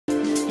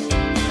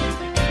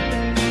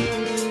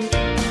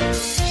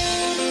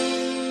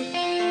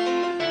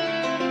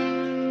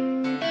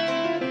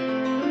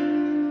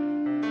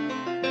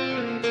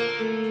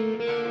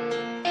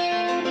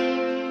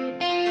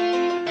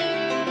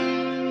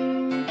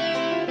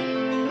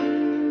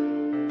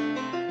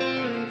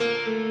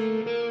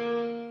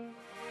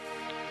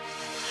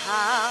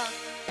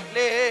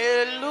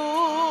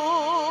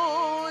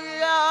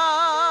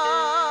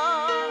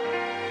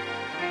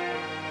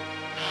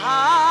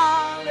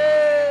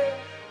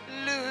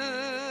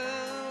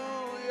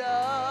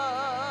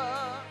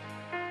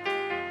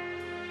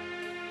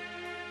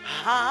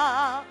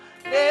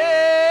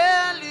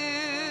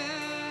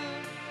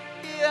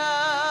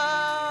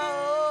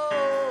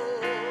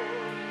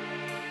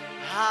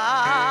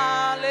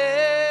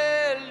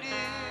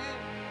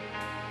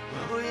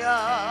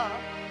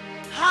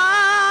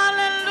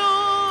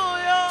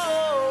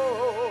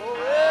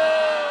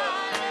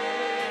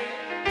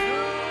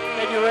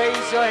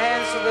Your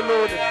hands to the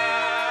Lord.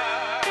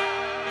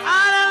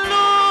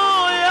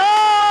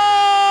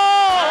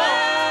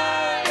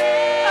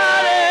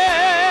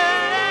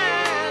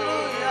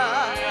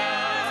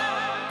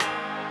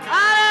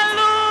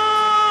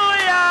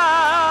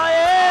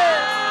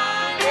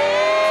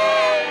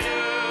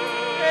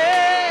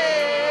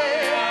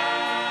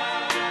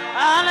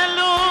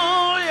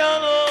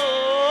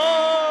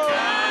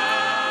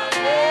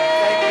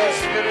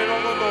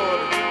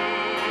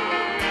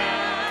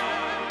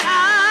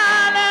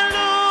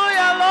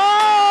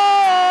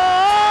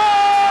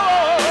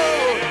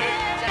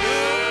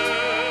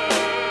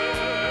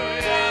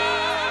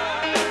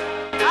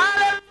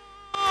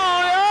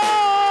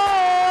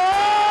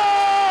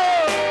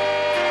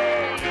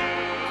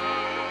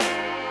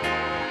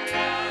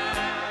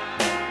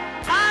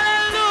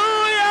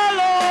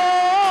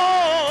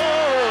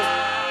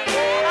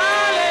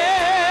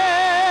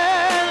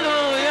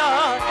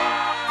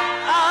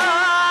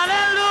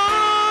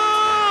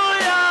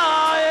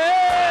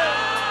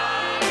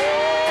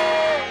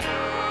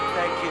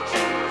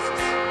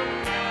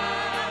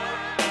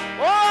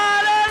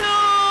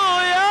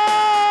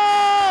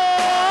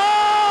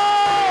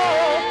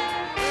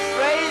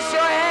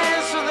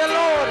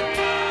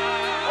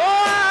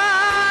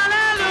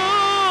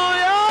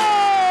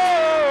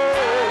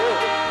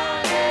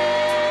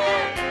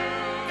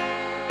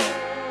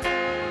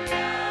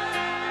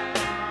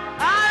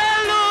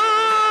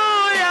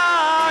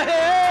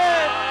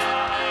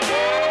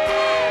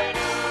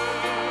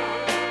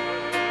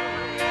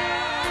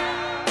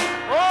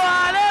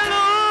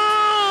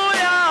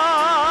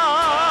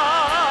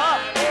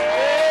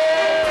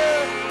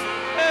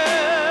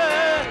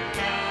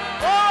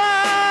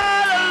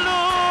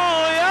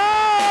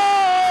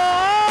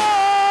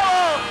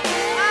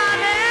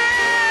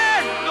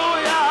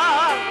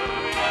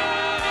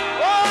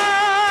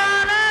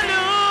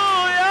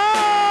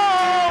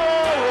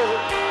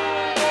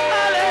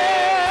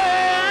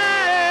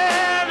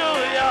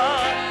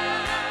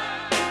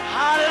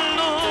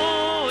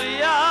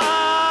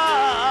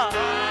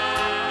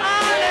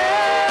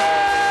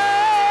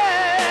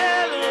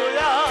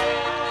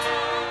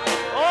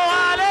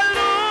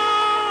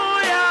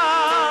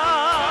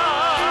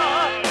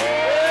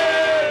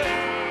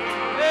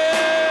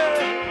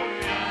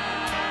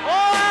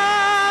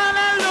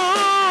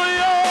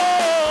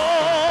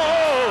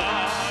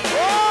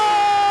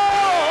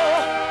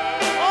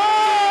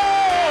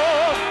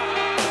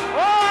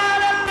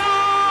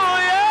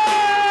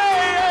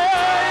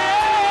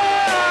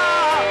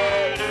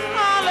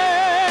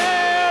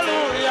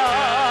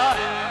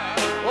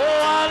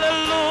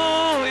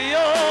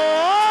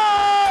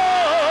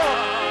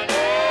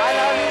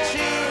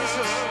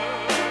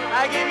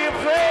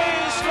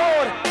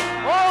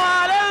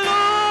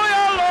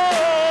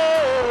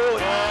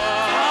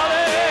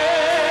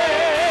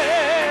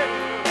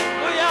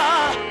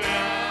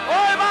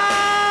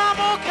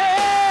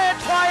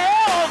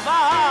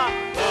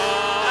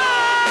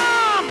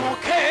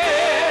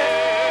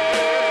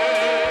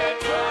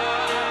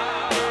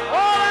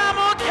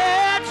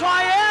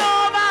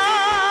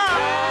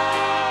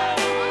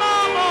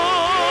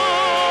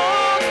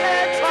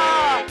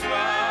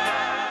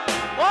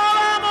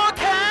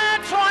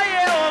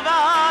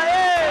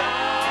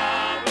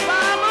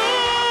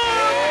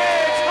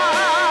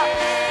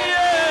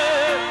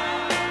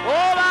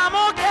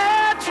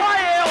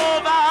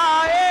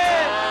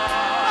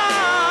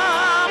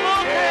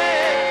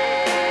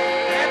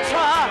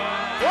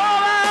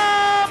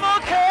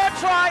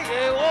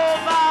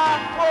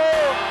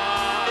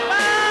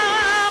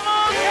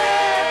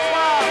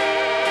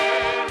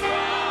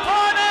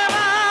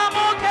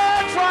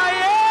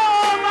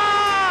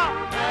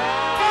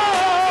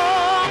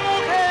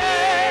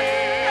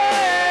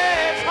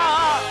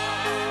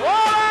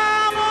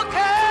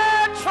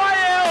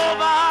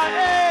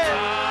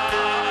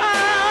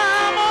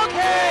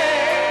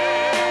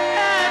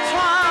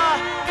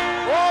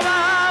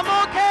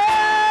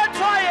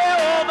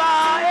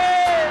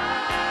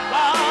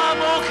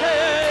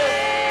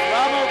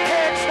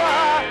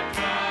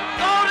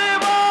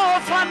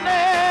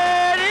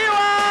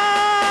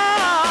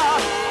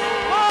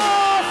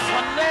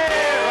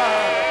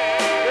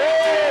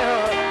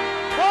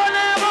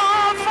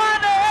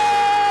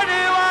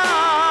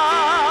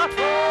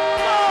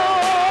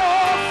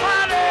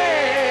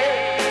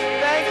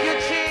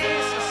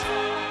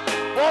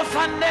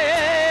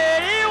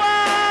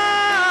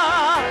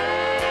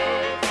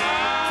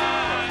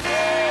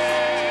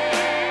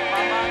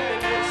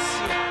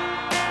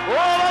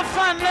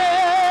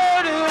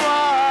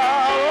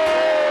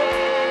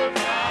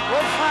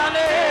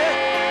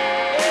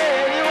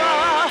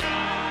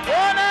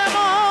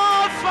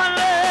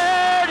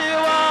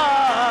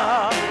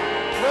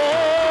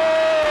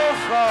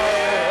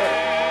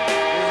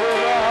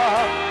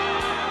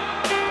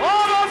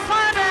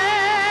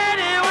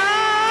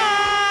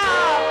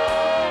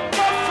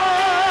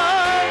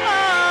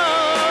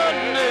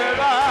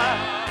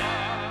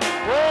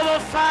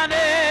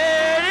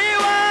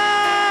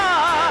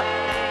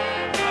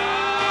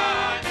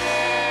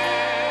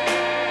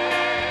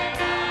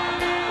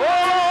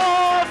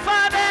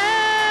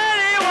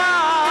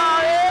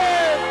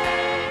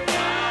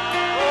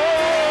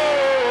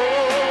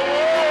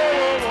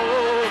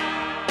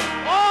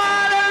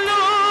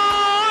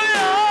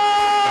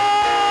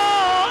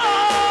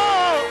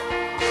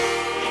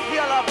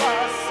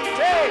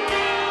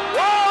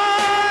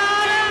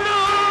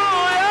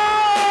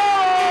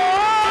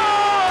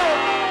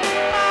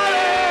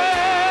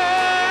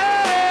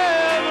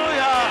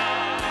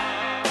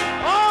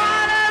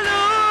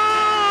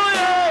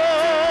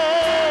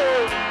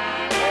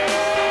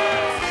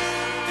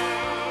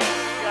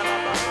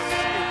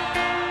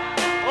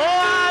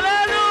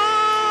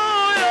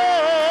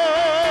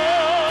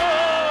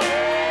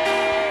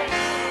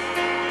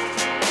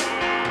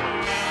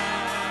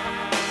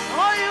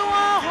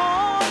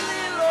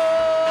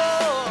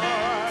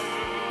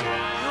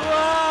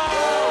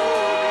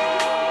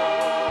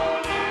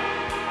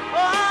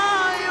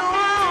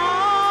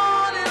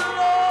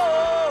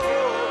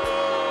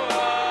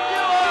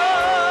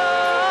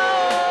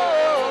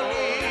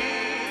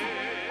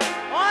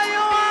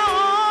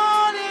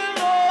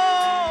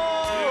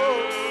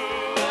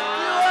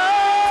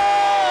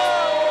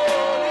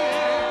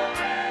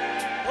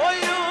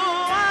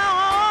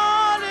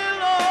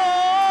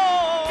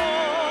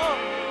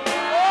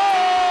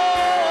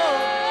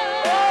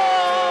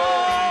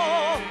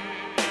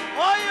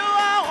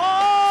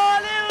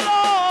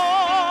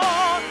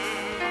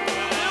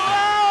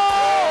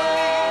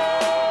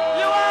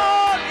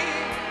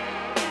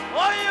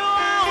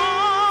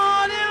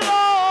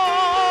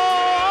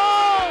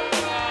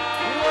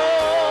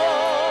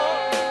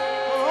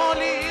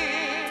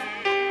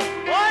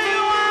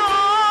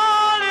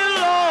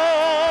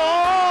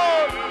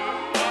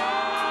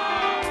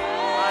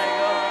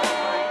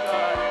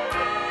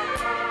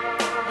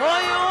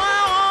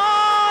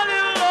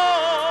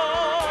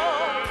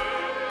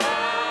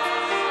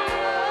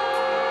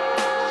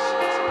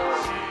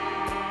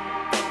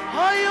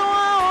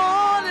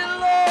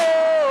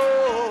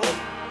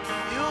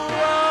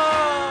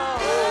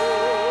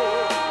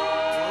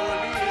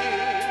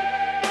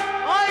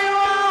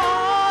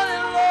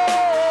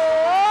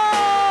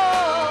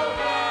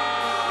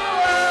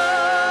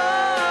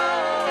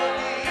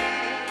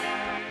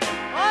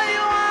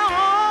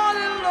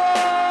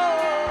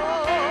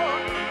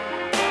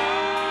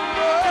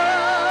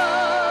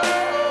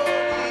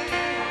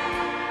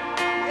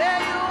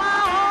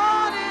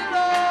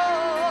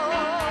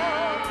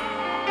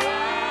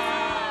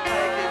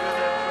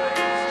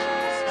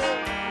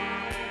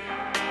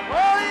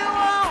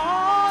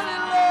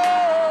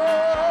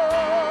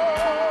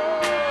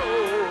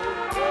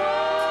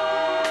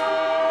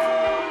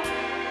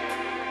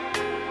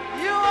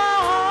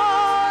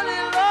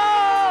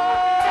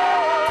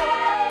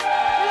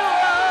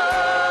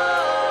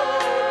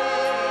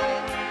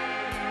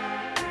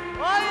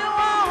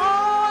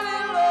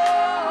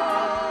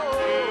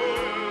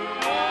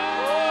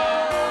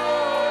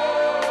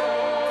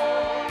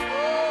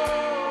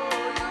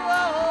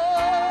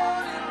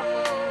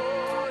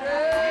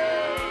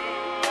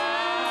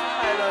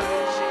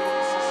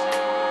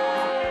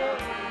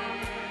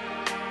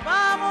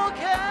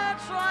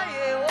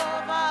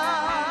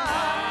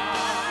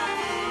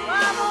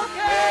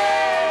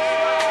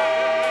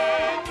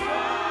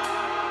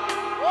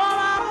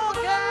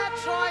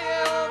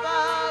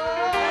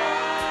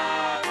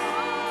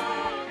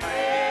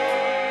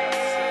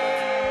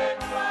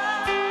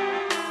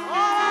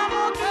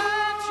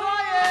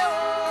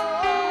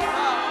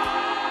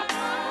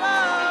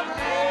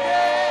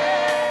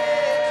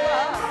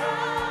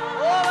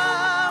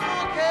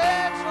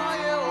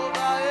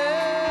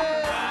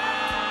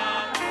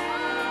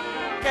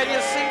 Can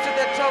you sing to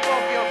the top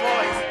of your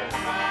voice?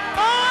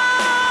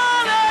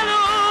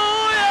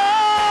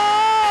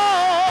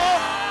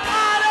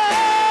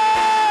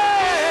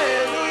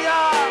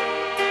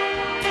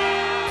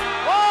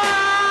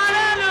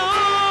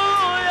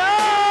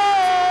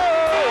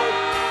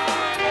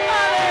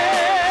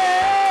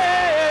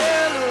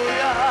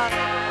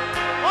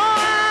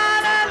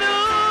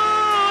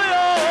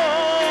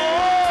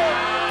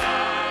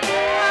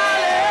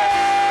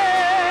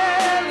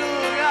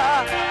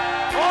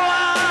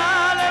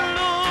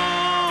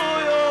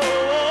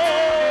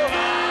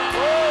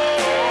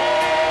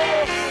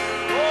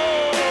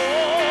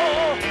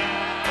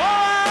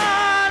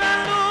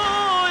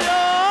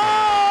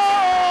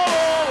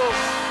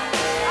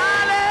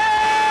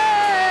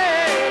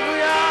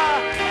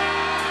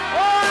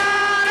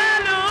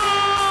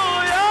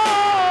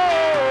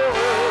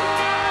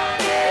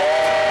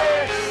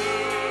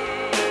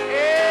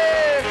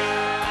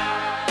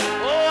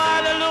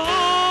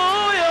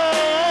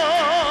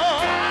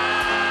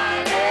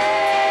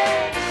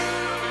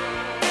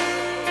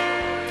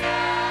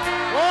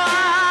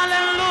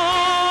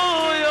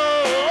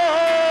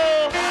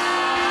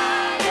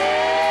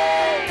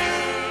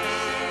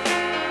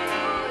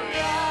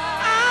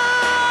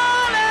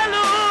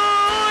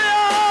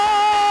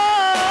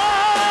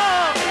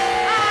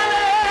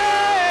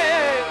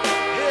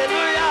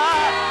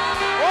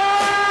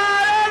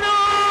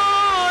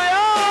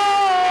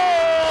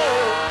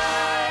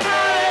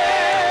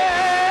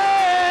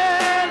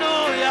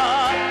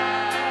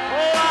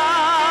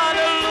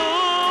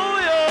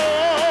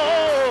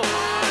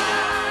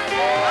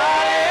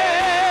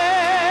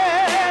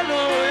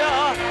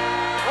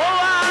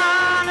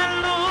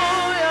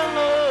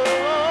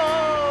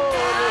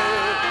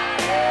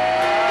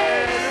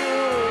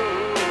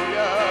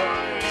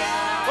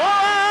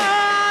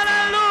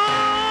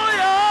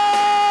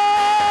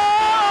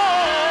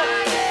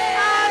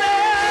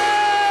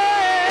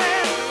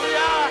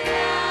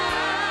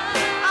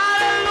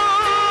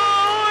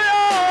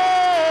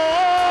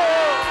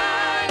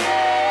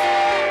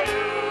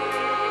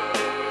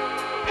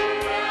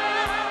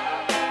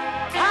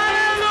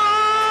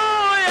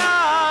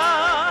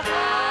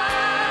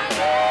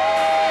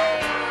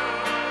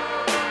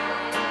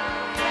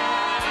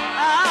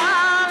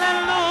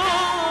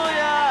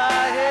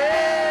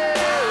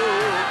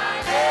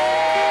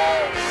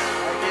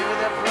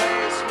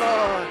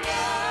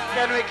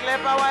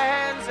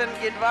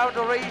 Give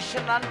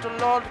adoration unto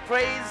Lord,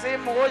 praise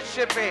Him,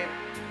 worship Him.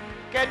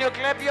 Can you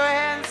clap your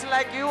hands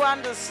like you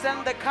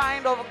understand the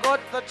kind of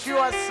God that you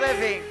are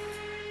serving?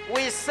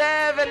 We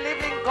serve a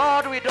living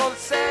God, we don't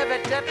serve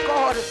a dead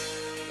God.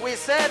 We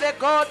serve a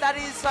God that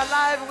is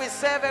alive, we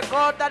serve a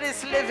God that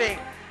is living.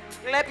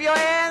 Clap your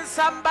hands,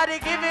 somebody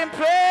give Him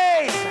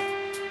praise.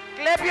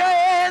 Clap your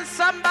hands,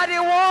 somebody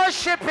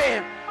worship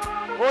Him.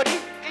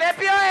 Clap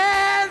your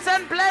hands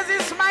and bless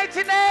His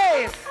mighty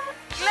name.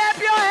 Clap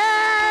your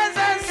hands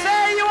and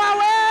say you are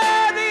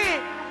worthy,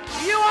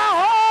 you are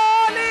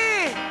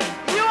holy,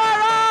 you are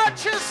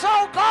righteous,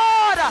 oh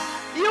God,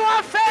 you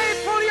are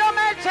faithful, your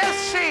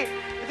majesty,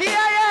 the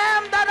I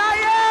am that I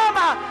am,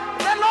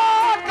 the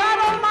Lord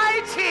God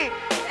Almighty,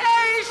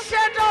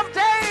 ancient of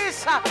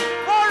days,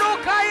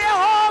 Moruka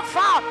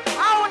Yehova,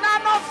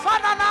 aunano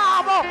fana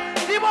namo,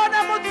 dibone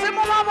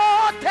muzimu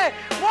mamote,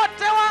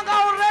 wote wanga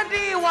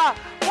urediwa,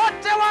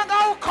 wote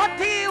wanga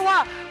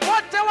ukotiwa,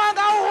 wote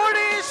wanga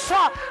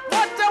uhuriswa,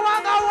 wote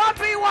wanga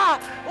wapiwa,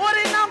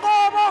 urina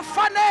ngobo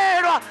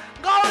fanelwa,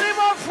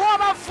 ngaurimo fuwa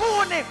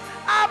mafuni,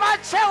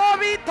 abacheho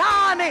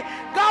vitani,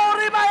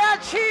 gauriba ya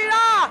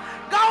chira,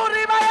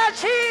 gauriba ya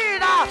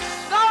chira,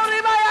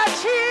 gauriba ya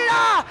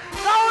chira,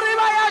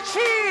 gauriba ya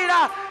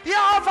chira.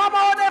 Yehova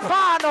maone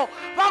pano,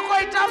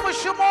 vakoita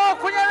mushumo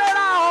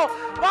kunyelelao,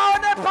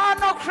 vaone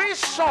pano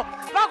Kristo,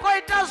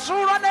 vakoita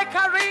zuro ne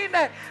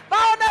karine,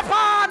 vaone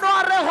pano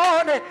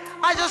arehone.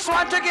 I just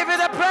want to give you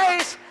the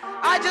praise.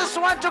 I just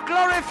want to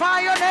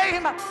glorify your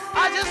name.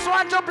 I just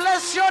want to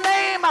bless your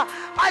name.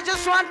 I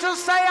just want to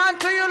say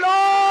unto you,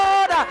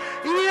 Lord,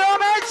 your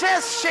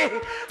majesty,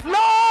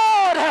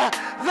 Lord,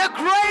 the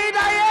great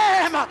I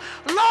am,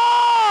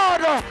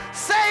 Lord,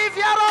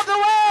 Savior of the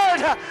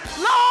world,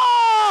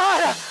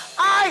 Lord,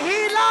 our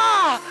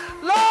healer,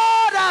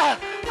 Lord,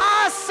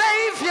 our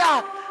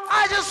Savior.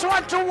 I just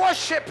want to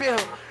worship you.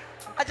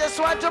 I just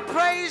want to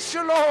praise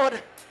you,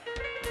 Lord.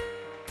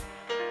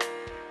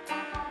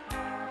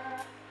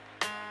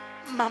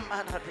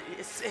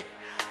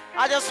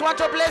 I just want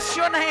to bless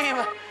your name.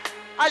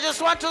 I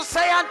just want to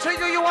say unto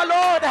you, you are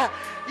Lord.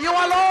 You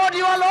are Lord,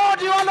 you are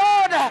Lord, you are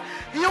Lord.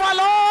 You are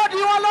Lord,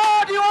 you are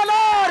Lord, you are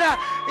Lord.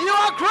 You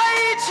are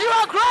great, you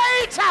are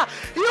great.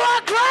 You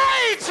are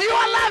great, you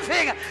are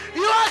loving.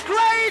 You are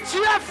great,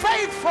 you are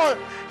faithful.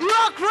 You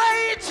are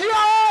great, you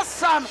are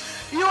awesome.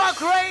 You are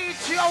great,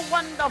 you are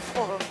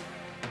wonderful.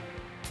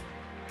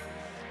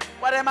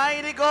 What a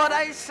mighty God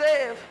I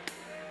serve.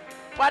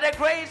 What a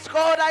great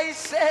God I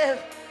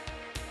serve.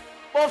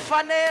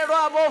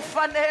 Bofanelwa,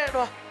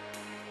 bofanelwa.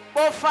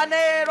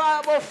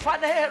 Bofanelwa,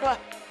 bofanelwa.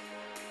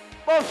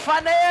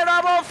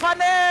 Bofanelwa,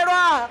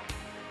 bofanelwa.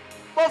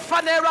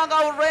 fanelwa nga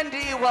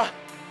urendiwa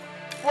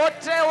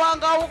wotewa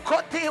nga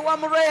ukhothiwa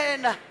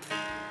murena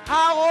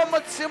hawo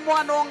mudzimu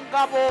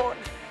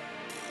anongabona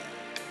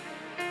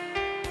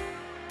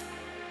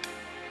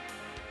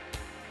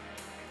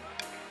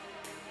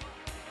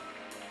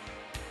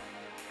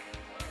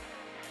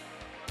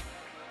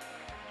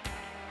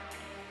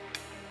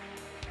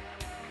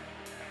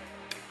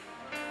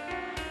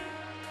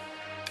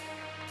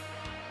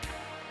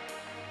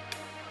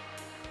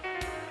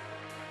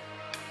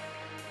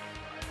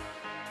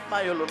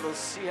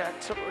Mayololosia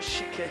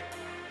troshike.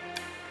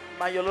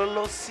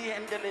 Mayololosi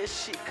endele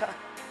shika.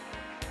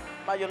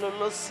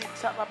 Mayololosi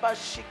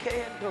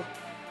talabashikendo.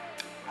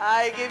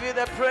 I give you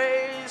the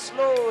praise,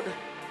 Lord.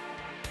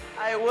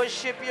 I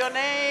worship your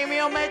name,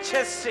 your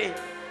majesty.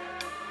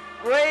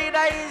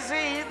 Greater is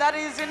he that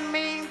is in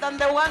me than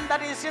the one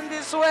that is in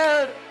this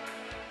world.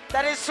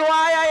 That is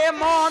why I am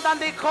more than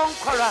the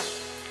conqueror.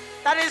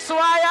 That is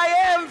why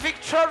I am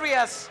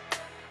victorious.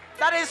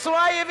 That is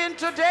why even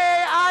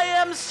today I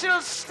am still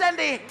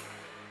standing.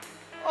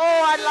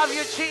 Oh, I love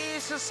you,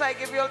 Jesus. I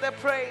give you all the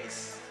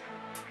praise.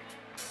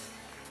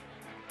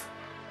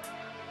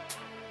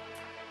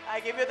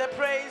 I give you the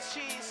praise,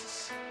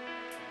 Jesus.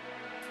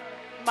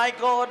 My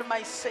God,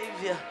 my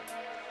Savior,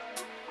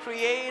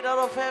 Creator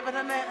of heaven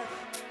and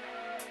earth,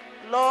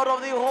 Lord of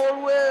the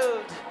whole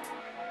world.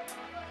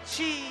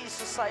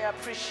 Jesus, I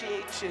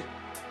appreciate you.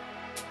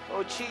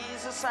 Oh,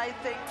 Jesus, I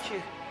thank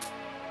you.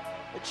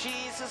 Oh,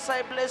 Jesus,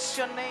 I bless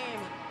your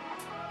name.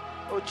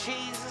 Oh,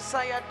 Jesus,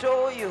 I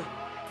adore you.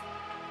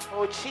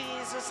 Oh,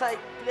 Jesus, I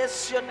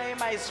bless your name.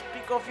 I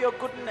speak of your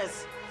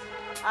goodness.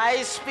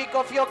 I speak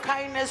of your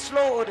kindness,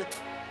 Lord.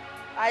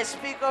 I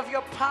speak of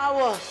your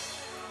power.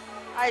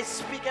 I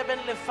speak,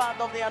 Heavenly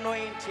Father, of the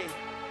anointing.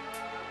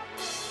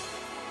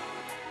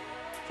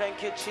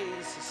 Thank you,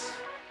 Jesus.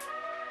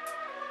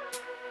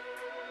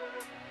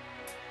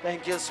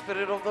 Thank you,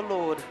 Spirit of the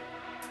Lord.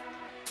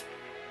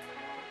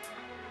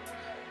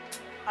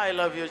 I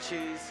love you,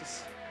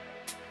 Jesus.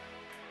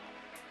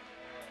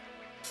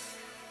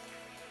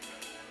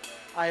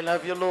 I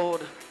love you,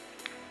 Lord.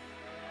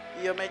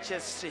 Your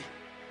majesty.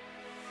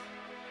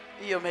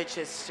 Your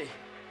majesty.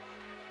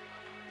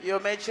 Your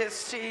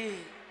majesty.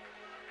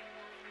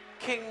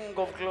 King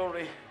of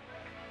glory.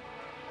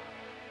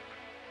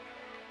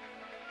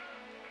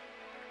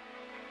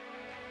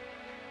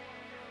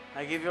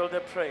 I give you all the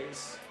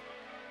praise.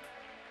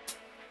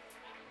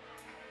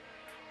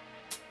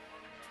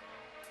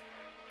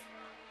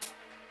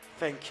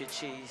 Thank you,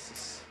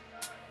 Jesus.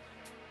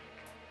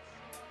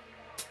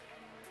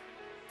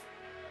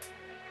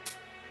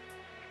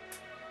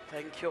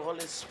 Thank you, Holy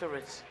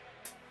Spirit.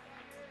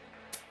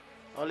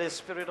 Holy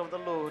Spirit of the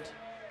Lord,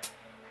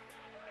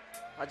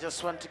 I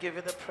just want to give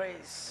you the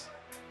praise.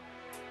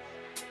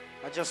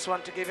 I just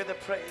want to give you the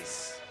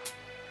praise.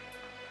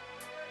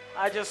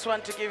 I just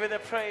want to give you the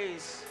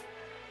praise.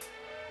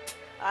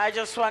 I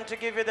just want to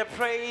give you the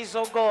praise,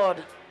 oh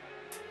God.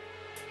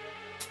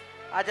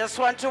 I just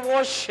want to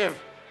worship.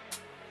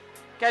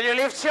 Can you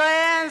lift your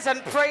hands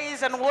and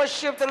praise and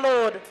worship the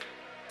Lord?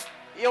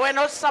 You were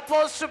not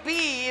supposed to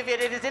be if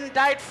it didn't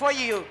die for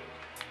you.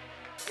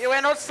 You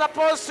were not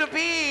supposed to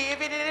be if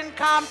it didn't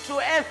come to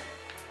earth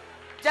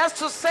just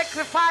to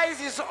sacrifice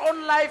his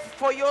own life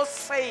for your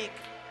sake.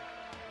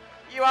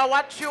 You are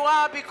what you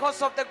are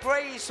because of the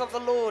grace of the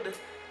Lord.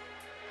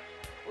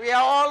 We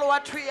are all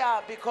what we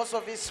are because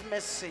of his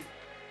mercy.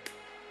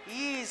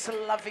 His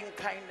loving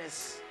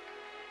kindness.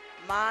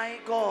 My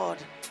God,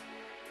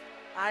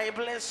 I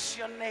bless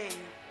your name.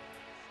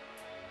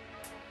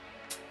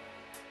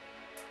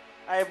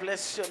 I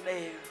bless your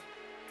name.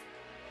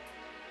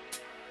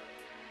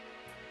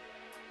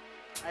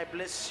 I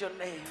bless your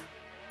name.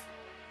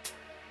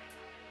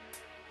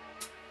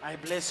 I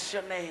bless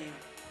your name.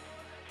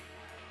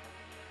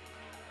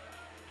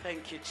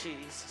 Thank you,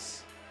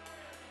 Jesus.